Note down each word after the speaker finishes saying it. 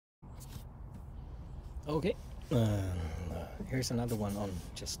Okay, here's another one on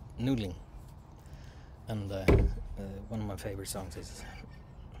just noodling, and one of my favorite songs is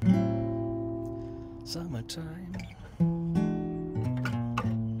Summertime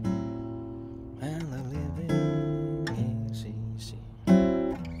and the living is easy.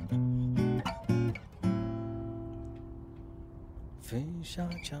 Fish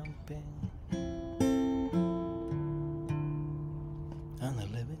are jumping and the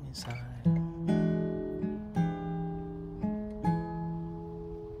living is high.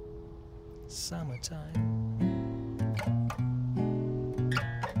 Summertime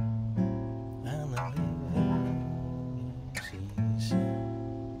and the living is easy.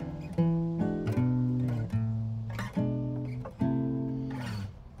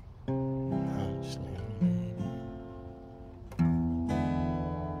 Hush, little baby,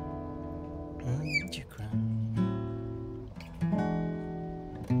 won't you cry?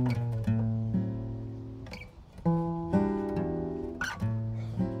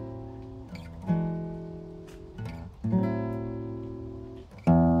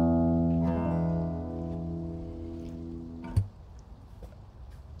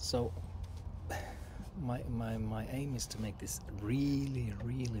 So my aim is to make this really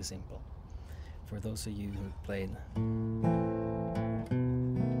simple for those of you who played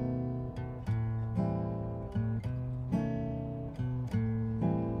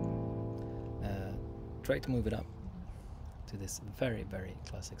try to move it up to this very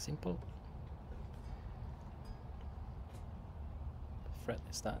classic simple. Fret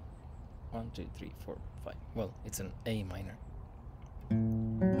is that 1, 2, 3, 4, 5. Well, it's an A minor. You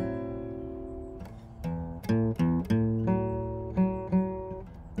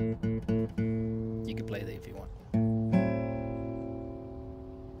can play that if you want.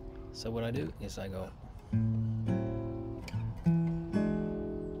 So what I do is I go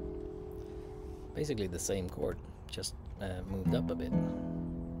basically the same chord, just moved up a bit.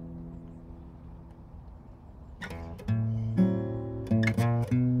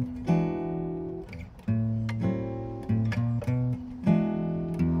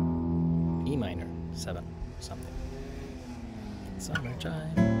 E minor 7 something.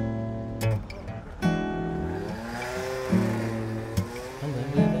 Summertime and the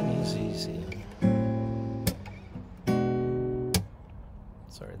living is easy.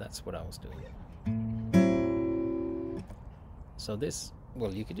 Sorry, that's what I was doing. So this,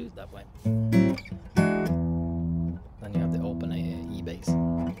 well, you could do it that way. Then you have the open E bass.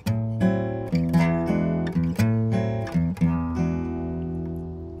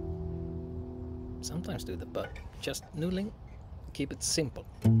 Sometimes do the but just noodling, keep it simple.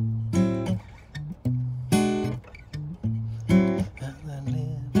 And the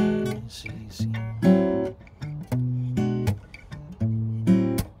living is easy.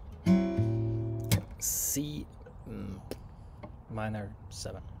 C minor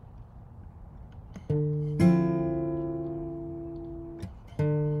 7.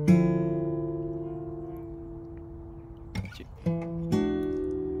 G,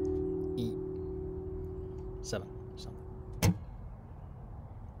 E 7 something.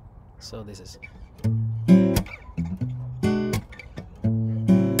 So this is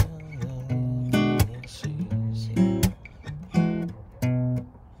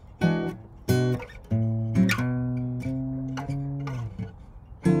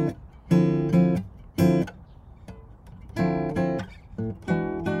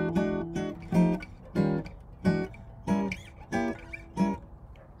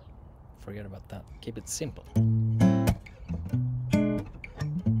forget about that. Keep it simple.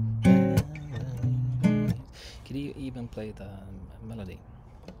 Could you even play the melody?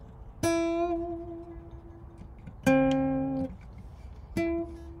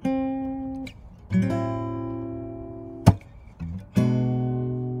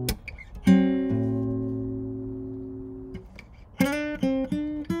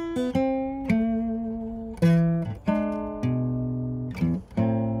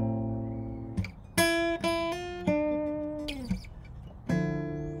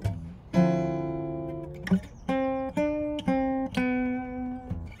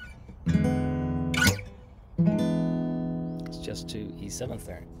 Just 2 E7s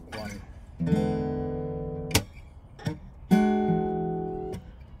there. 1.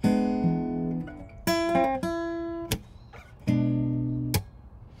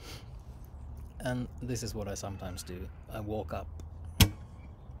 And this is what I sometimes do. I walk up.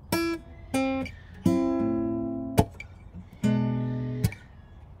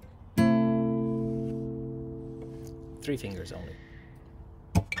 3 fingers only.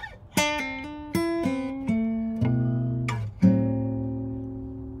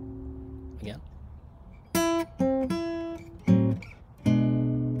 Again.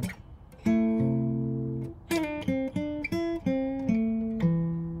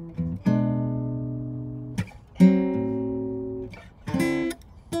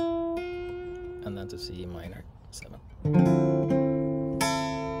 and then to C minor 7.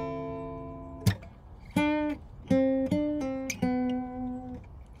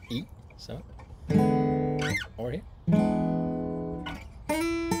 E 7, or here.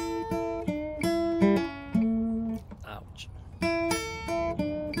 Ouch.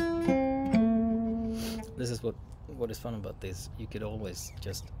 This is what is fun about this. You could always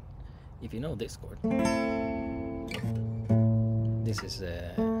just, if you know this chord, this is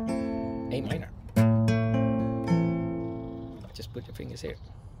A minor. Just put your fingers here,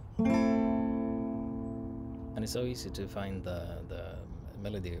 and it's so easy to find the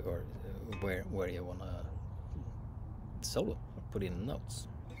melody or where you wanna solo or put in notes.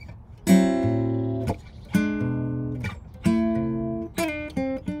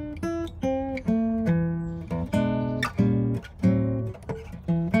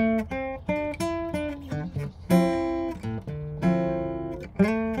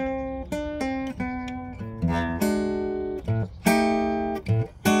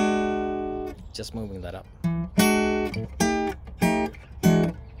 Just moving that up.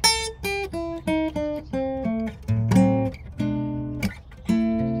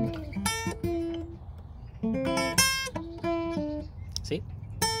 See?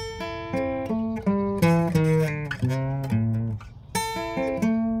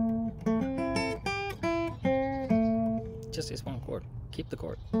 Just this one chord. Keep the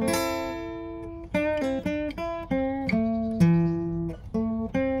chord.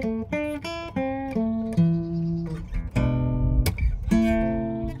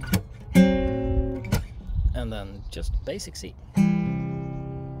 And then just basic C.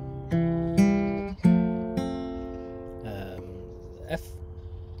 F.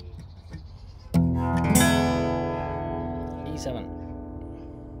 E7.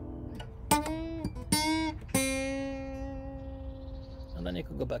 And then you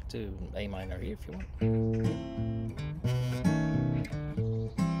could go back to A minor here if you want.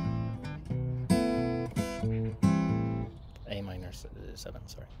 A minor 7,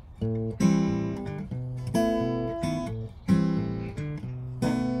 sorry.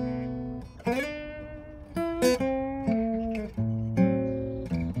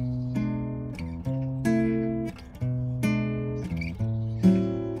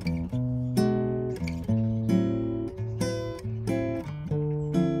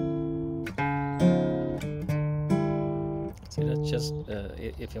 See, that's just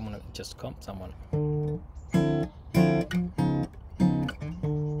if you want to just comp someone.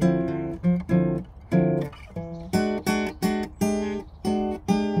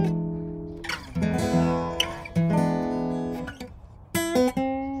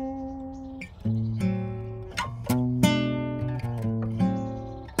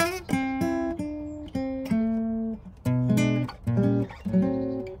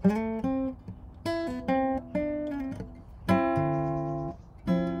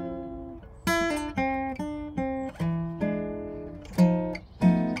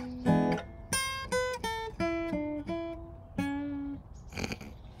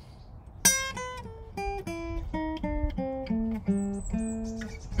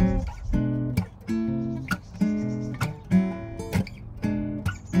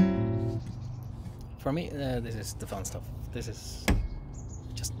 For me, this is the fun stuff. This is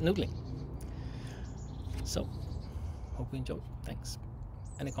just noodling. So, hope you enjoyed. Thanks.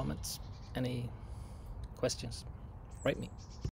 Any comments? Any questions? Write me.